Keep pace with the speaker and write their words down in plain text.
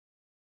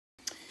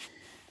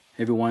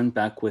Hey everyone,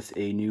 back with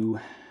a new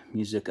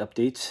music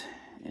update,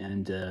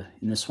 and in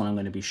this one I'm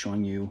going to be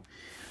showing you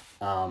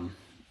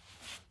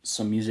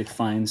some music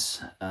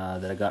finds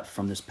that I got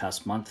from this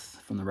past month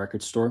from the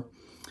record store.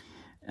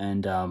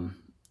 And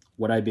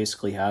what I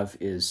basically have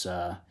is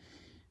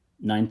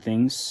 9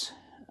 things,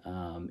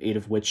 8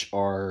 of which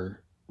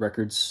are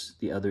records,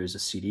 the other is a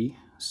CD.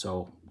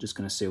 So I'm just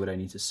going to say what I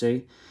need to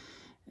say,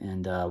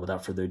 and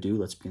without further ado,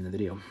 let's begin the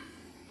video.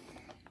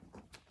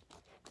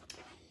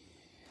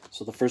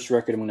 So the first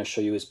record I'm going to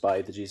show you is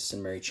by the Jesus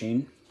and Mary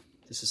Chain.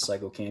 This is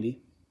Psycho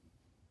Candy.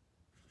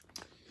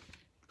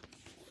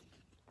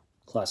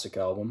 Classic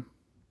album.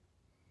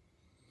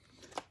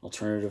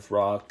 Alternative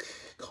rock,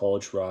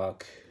 college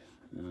rock,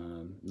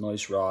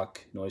 noise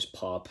rock, noise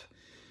pop,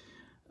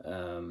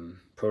 proto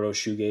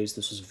shoegaze.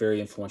 This was very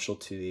influential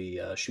to the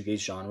shoegaze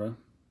genre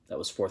that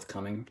was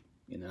forthcoming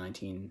in the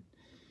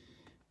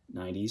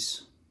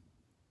 1990s.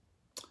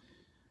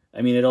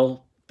 I mean, it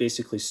all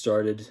basically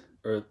started,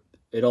 or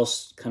it all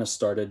kind of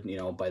started,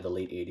 by the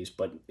late 80s,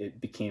 but it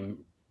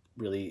became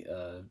really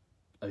a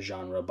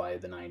genre by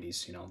the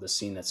 90s, the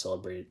scene that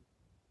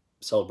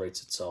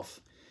celebrates itself.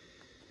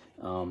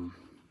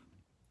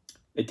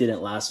 It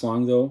didn't last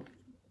long, though.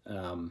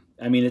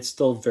 I mean, it's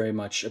still very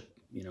much,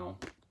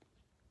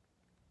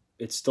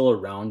 it's still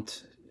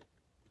around,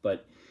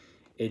 but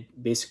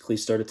it basically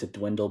started to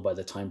dwindle by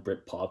the time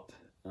Britpop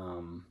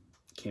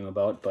came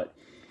about. But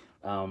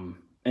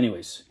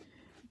anyways,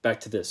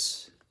 back to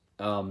this.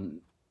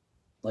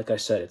 Like I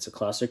said, it's a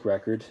classic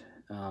record.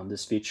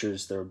 This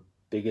features their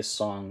biggest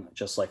song,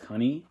 Just Like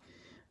Honey.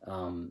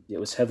 It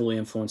was heavily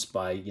influenced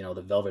by,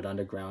 the Velvet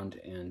Underground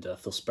and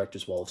Phil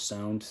Spector's Wall of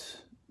Sound.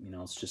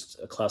 It's just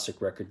a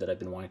classic record that I've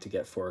been wanting to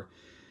get for,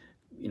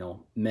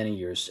 many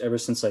years, ever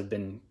since I've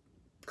been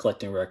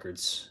collecting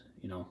records,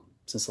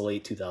 since the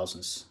late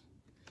 2000s,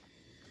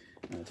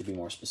 to be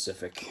more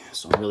specific.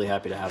 So I'm really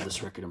happy to have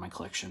this record in my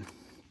collection.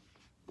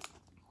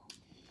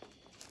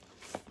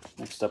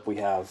 Next up we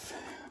have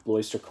Blue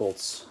Oyster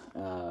Cult's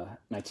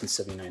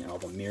 1979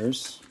 album,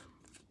 Mirrors.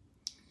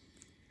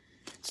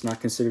 It's not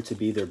considered to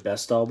be their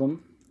best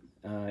album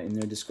in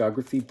their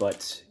discography,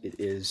 but it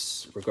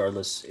is,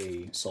 regardless,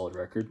 a solid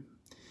record.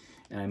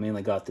 And I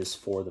mainly got this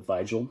for the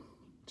Vigil,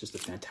 just a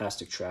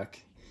fantastic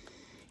track.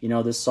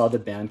 This saw the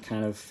band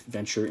kind of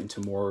venture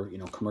into more,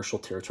 commercial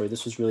territory.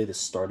 This was really the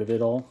start of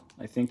it all,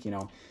 I think,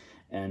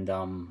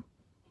 and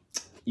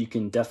you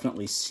can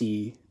definitely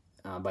see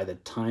by the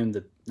time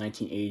the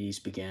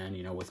 1980s began,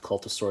 with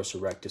Cultosaurus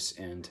Erectus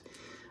and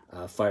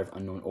Fire of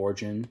Unknown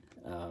Origin,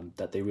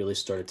 that they really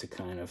started to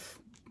kind of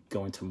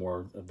go into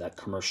more of that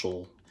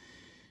commercial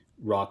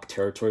rock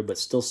territory, but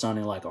still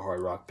sounding like a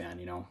hard rock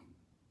band,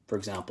 For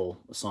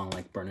example, a song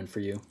like Burnin' For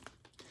You.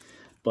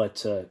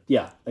 But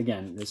yeah,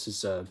 again, this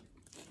is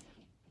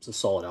it's a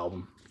solid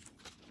album.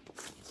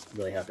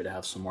 Really happy to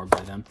have some more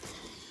by them,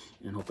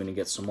 and hoping to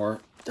get some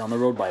more down the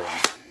road by them.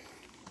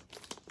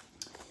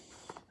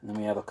 And then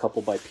we have a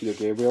couple by Peter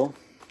Gabriel.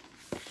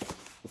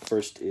 The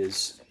first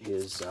is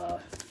his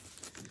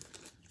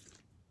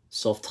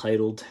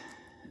self-titled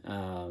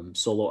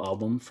solo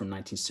album from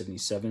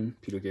 1977,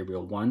 Peter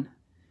Gabriel 1,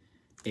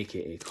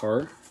 aka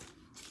Car.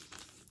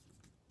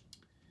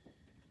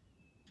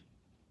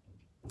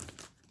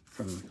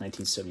 From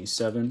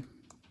 1977,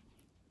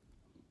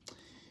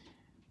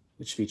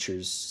 which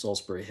features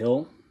Salisbury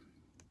Hill.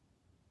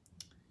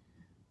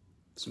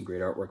 Some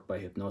great artwork by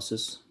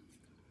Hypnosis.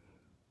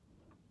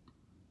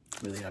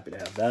 Really happy to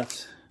have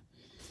that.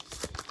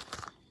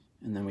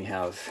 And then we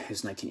have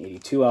his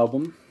 1982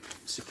 album,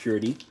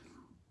 Security,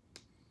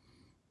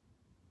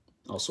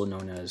 also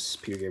known as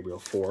Peter Gabriel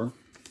 4.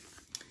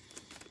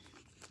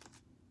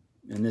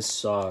 And this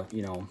saw,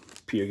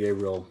 Peter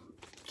Gabriel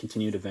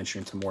continue to venture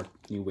into more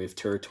new wave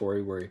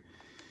territory, where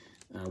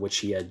which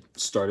he had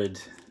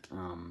started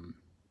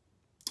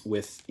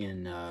with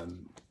in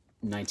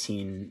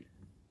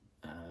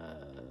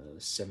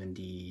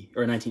 1970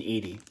 or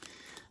 1980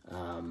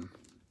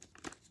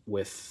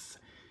 with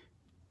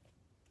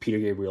Peter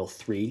Gabriel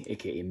 3,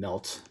 aka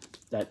Melt.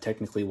 That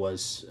technically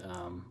was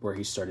where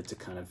he started to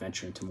kind of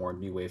venture into more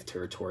new wave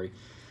territory.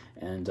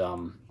 And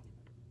on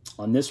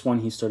this one,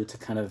 he started to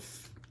kind of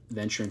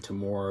venture into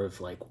more of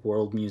like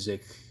world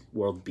music,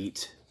 world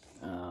beat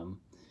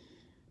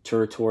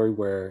territory,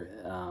 where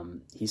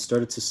he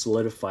started to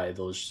solidify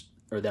those,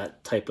 or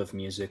that type of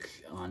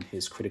music, on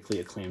his critically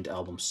acclaimed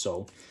album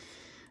So.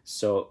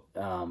 So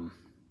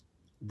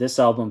this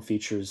album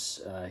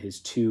features his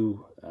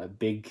 2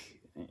 big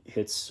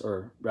hits,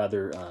 or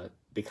rather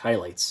big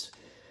highlights,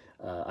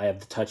 I Have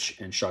the Touch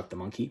and Shock the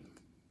Monkey.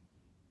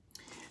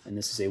 And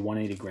this is a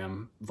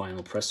 180-gram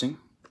vinyl pressing,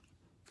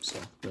 so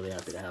really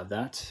happy to have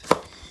that.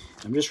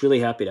 I'm just really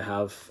happy to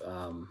have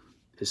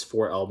his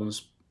 4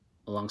 albums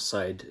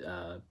alongside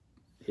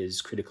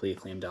his critically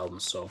acclaimed album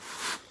So.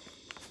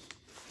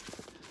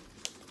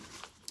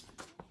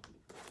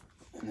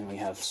 And then we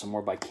have some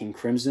more by King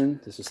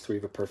Crimson. This is 3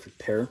 of a Perfect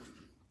Pair.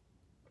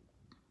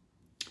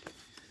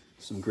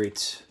 Some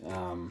great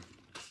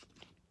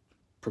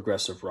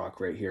progressive rock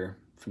right here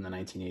from the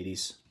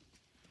 1980s.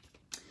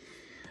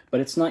 but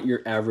it's not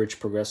your average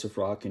progressive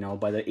rock. You know,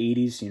 by the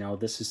 80s, you know,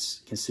 this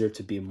is considered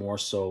to be more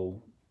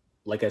so,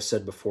 like I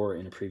said before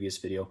in a previous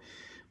video,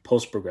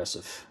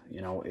 post-progressive.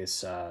 You know,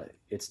 it's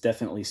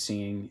definitely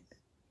seeing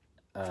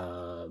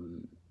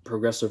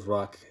progressive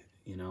rock,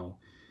 you know,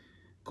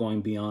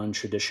 going beyond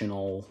the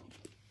traditional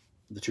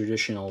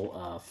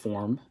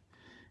form,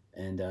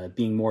 and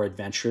being more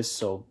adventurous.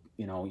 So,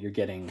 you know, you're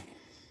getting,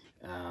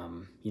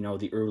 you know,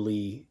 an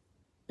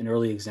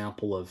early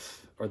example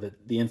of, or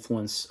the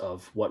influence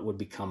of what would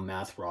become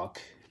math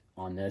rock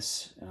on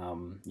this.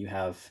 You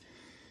have,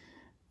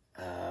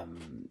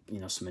 you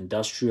know, some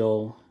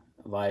industrial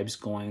vibes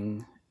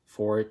going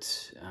for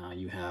it.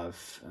 You have,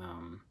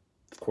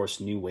 of course,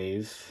 new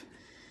wave.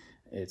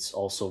 It's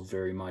also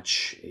very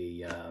much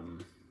a,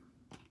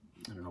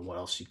 I don't know what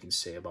else you can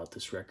say about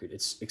this record.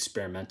 It's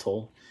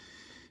experimental.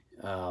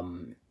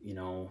 You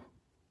know,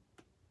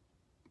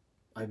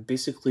 I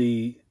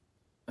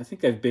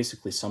think I've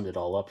basically summed it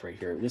all up right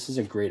here. This is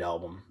a great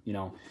album. You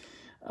know,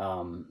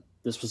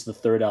 this was the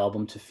third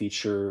album to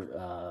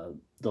feature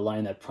the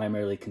line that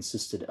primarily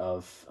consisted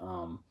of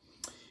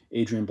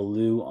Adrian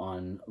Belew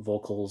on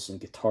vocals and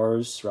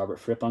guitars, Robert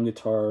Fripp on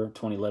guitar,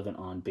 Tony Levin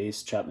on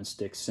bass, Chapman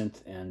Stick, synth,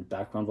 and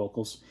background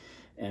vocals,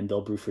 and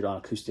Bill Bruford on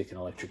acoustic and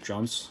electric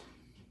drums.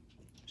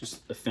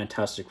 Just a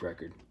fantastic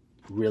record.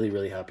 Really,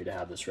 really happy to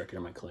have this record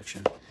in my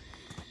collection.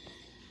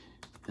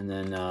 And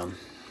then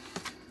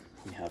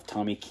we have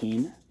Tommy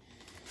Keene.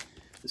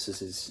 This is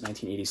his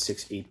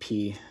 1986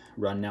 AP,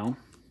 Run Now.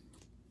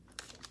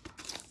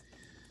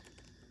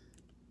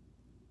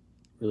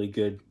 Really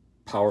good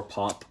power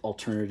pop,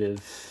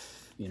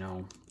 alternative, you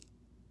know,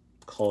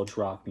 college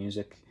rock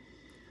music.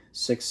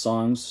 6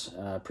 songs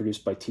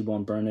produced by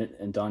T-Bone Burnett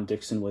and Don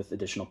Dixon, with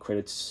additional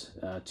credits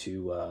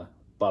to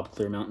Bob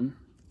Clearmountain.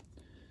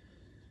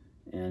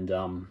 And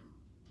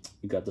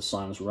you got the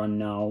songs Run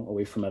Now,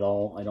 Away From It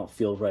All, I Don't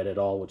Feel Right At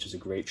All, which is a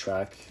great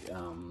track.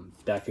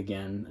 Back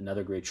Again,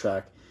 another great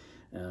track.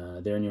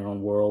 They're in Your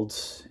Own World,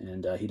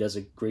 and he does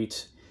a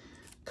great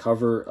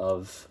cover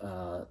of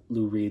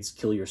Lou Reed's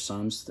Kill Your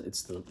Sons.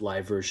 It's the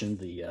live version.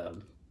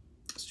 The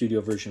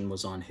studio version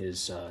was on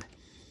his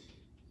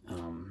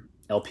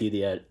LP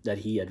that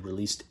he had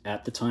released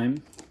at the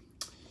time.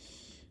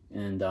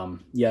 And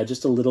yeah,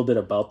 just a little bit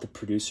about the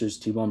producers.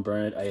 T-Bone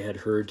Burnett, I had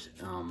heard,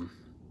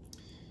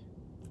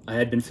 I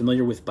had been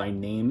familiar with by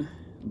name,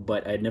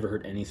 but I had never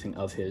heard anything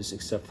of his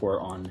except for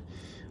on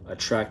a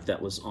track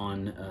that was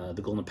on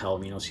the Golden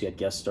Palominos he had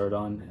guest starred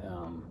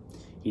on.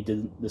 He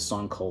did this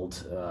song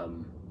called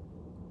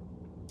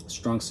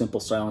Strong Simple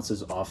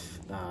Silences off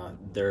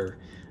their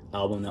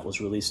album that was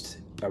released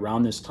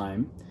around this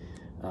time,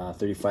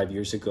 35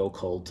 years ago,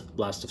 called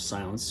Blast of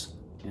Silence.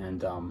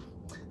 And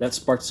that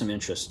sparked some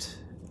interest.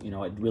 You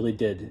know, it really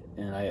did,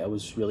 and I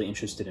was really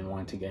interested in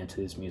wanting to get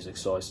into his music.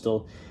 So I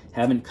still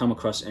haven't come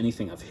across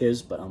anything of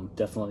his, but I'm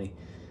definitely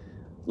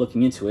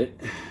looking into it.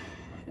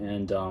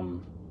 And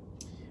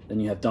then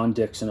you have Don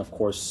Dixon, of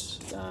course,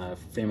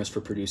 famous for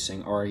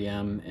producing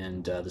R.E.M.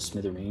 and the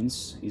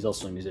Smithereens. He's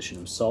also a musician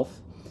himself.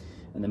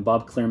 And then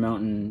Bob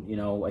Clearmountain, you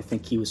know, I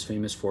think he was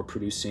famous for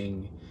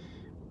producing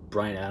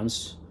Bryan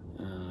Adams,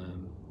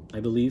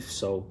 I believe.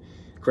 So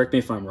correct me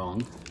if I'm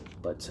wrong,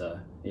 but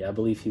yeah, I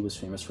believe he was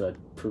famous for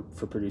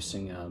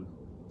producing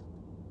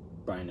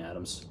Bryan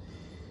Adams.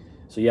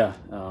 So yeah,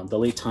 the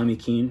late Tommy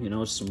Keene, you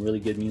know, some really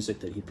good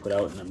music that he put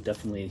out, and I'm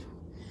definitely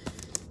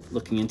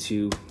looking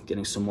into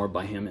getting some more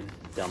by him and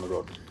down the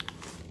road.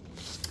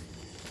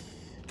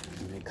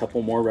 And a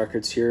couple more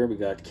records here. We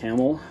got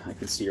Camel, I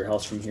Can See Your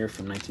House From Here,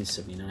 from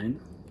 1979.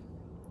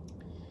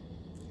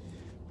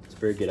 It's a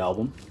very good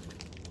album.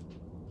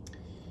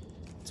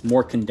 It's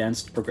more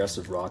condensed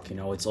progressive rock, you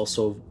know. It's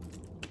also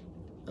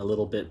a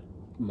little bit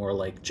more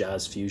like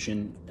jazz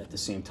fusion at the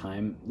same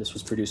time. This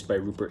was produced by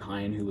Rupert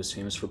Hine, who was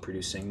famous for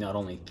producing not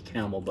only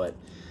Camel, but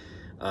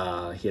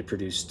he had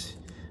produced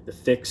The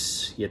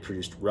Fix, he had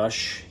produced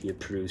Rush, he had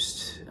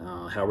produced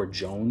Howard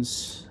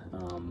Jones,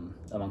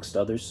 amongst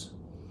others.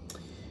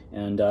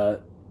 And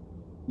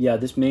yeah,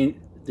 this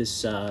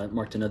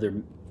marked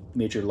another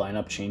major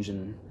lineup change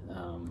in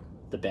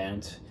the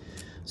band.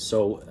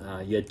 So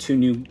you had 2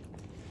 new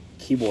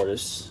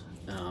keyboardists,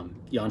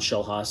 Jan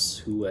Schellhaas,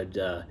 who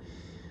had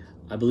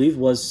I believe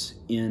was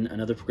in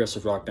another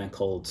progressive rock band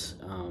called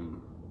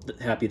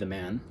Happy the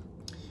Man,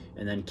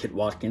 and then Kit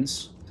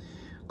Watkins.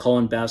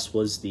 Colin Bass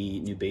was the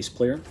new bass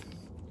player,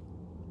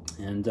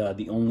 and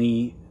the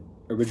only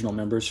original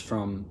members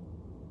from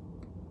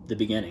the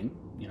beginning,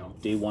 you know,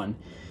 day one,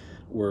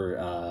 were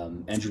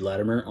Andrew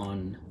Latimer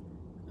on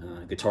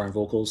guitar and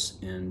vocals,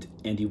 and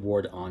Andy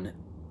Ward on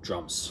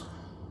drums.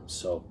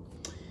 So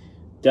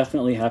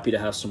definitely happy to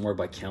have some more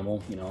by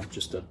Camel, you know,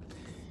 just a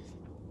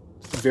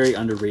very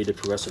underrated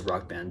progressive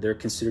rock band. They're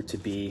considered to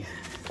be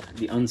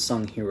the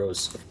unsung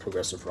heroes of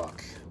progressive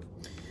rock.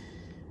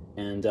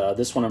 And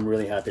this one I'm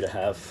really happy to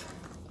have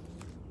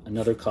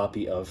another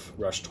copy of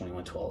Rush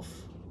 2112.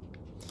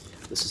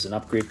 This is an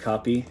upgrade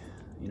copy.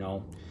 You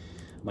know,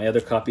 my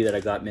other copy that I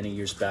got many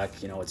years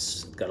back, you know,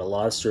 it's got a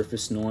lot of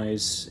surface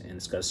noise, and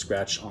it's got a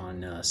scratch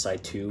on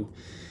side 2.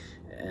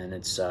 and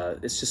it's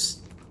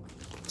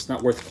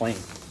not worth playing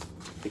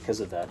because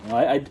of that. You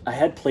know, I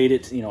had played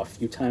it, you know, a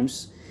few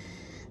times,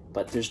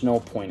 but there's no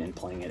point in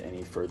playing it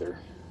any further.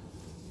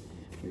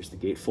 Here's the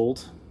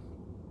gatefold.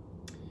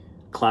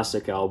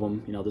 Classic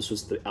album. You know, this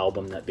was the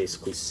album that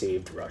basically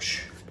saved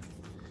Rush,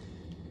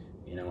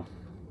 you know,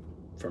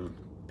 from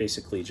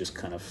basically just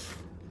kind of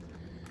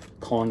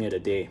calling it a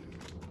day.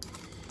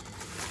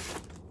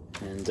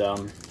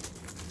 And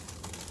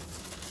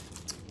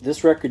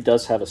this record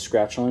does have a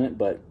scratch on it,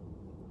 but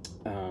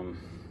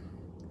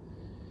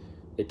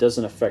it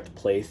doesn't affect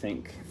play,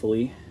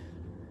 thankfully.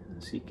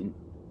 So you can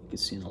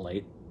see in the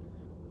light.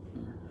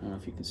 I don't know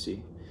if you can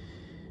see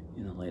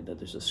in the light that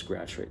there's a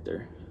scratch right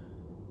there.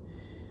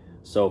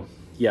 So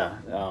yeah,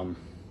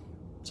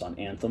 it's on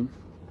Anthem.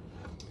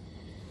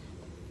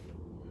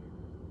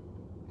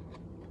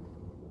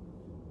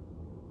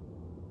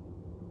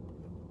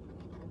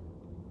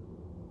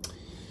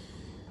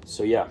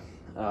 So yeah,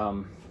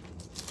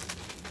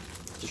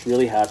 just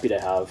really happy to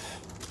have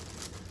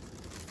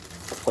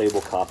a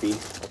playable copy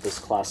of this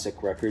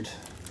classic record.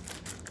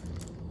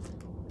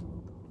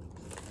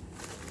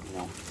 You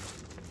know,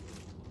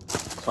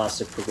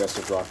 classic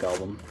progressive rock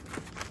album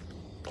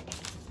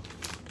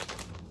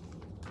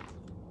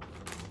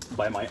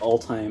by my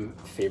all-time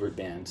favorite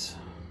band.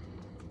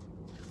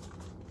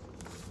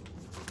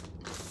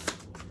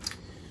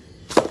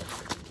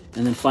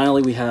 And then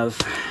finally we have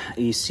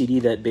a CD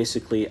that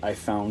basically I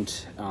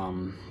found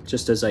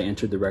just as I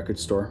entered the record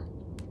store.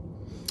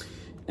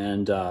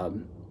 And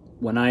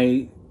when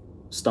I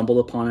stumbled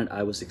upon it,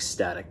 I was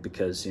ecstatic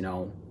because, you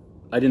know,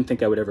 I didn't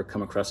think I would ever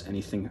come across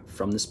anything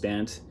from this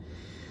band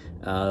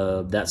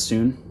that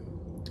soon.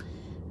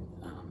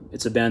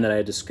 It's a band that I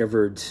had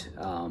discovered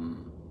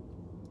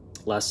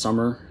last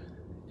summer,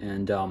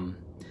 and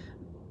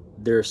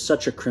they're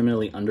such a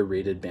criminally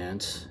underrated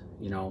band,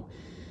 you know,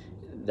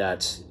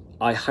 that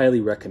I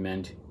highly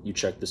recommend you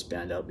check this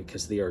band out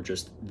because they are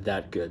just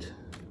that good.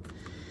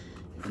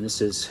 And this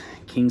is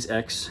King's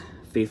X,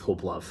 Faith,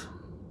 Hope, Love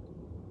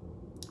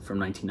from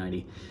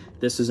 1990.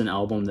 This is an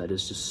album that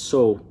is just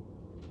so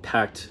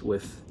packed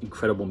with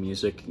incredible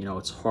music. You know,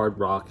 it's hard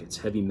rock, it's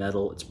heavy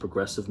metal, it's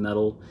progressive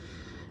metal,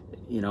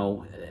 you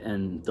know,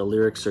 and the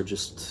lyrics are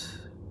just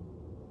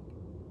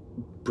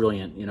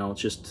brilliant. You know,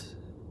 it's just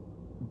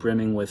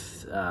brimming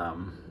with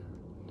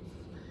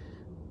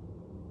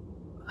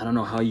I don't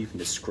know how you can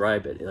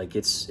describe it. Like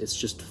it's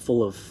just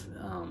full of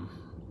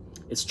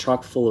it's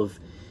chock full of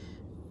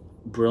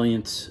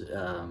brilliant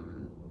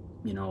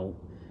you know,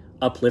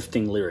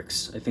 uplifting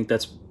lyrics. I think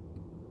that's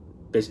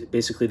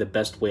basically the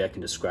best way I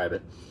can describe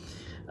it.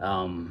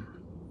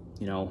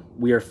 You know,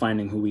 We Are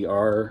Finding Who We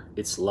Are,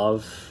 It's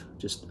Love,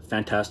 just a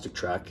fantastic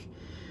track.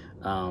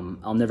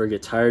 I'll Never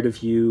Get Tired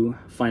of You,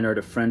 Fine Art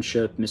of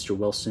Friendship, Mr.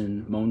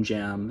 Wilson, Moan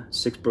Jam,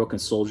 Six Broken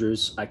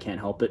Soldiers, I Can't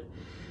Help It,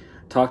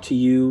 Talk to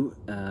You,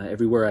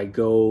 Everywhere I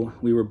Go,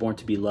 We Were Born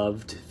to Be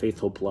Loved, Faith,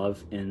 Hope,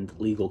 Love, and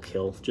Legal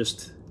Kill.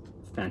 Just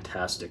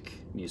fantastic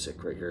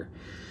music right here.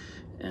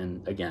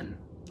 And again,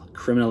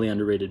 criminally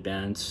underrated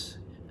bands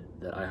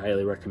that I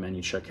highly recommend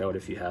you check out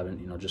if you haven't.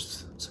 You know,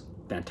 just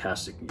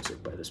fantastic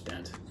music by this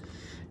band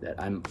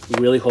that I'm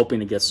really hoping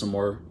to get some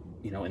more,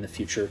 you know, in the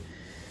future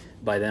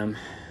by them.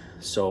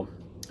 So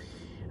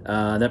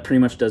that pretty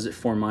much does it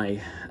for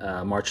my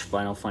March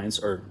vinyl finds,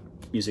 or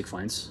music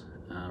finds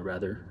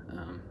rather.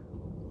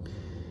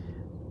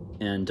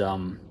 And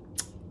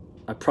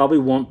I probably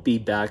won't be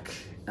back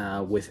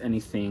with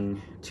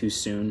anything too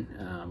soon,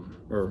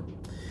 or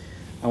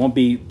I won't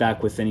be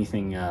back with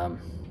anything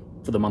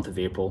for the month of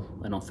April,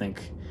 I don't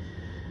think.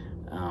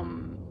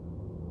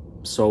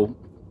 So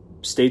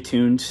stay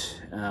tuned.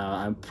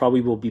 I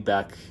probably will be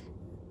back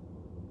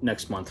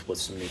next month with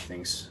some new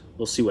things.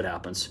 We'll see what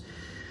happens.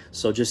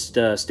 So just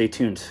stay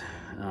tuned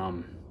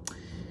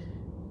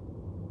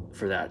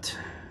for that.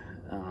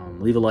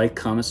 Leave a like,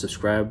 comment,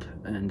 subscribe,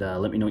 and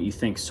let me know what you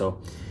think.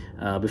 So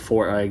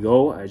before I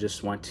go, I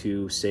just want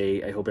to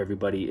say I hope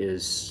everybody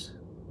is,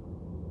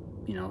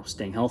 you know,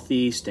 staying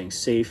healthy, staying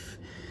safe,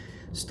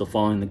 still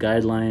following the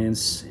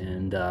guidelines,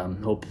 and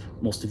hope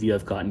most of you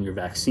have gotten your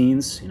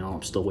vaccines. You know,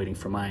 I'm still waiting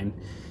for mine.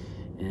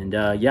 And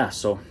yeah,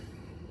 so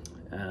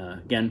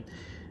again,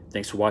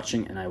 thanks for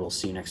watching, and I will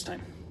see you next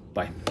time.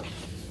 Bye.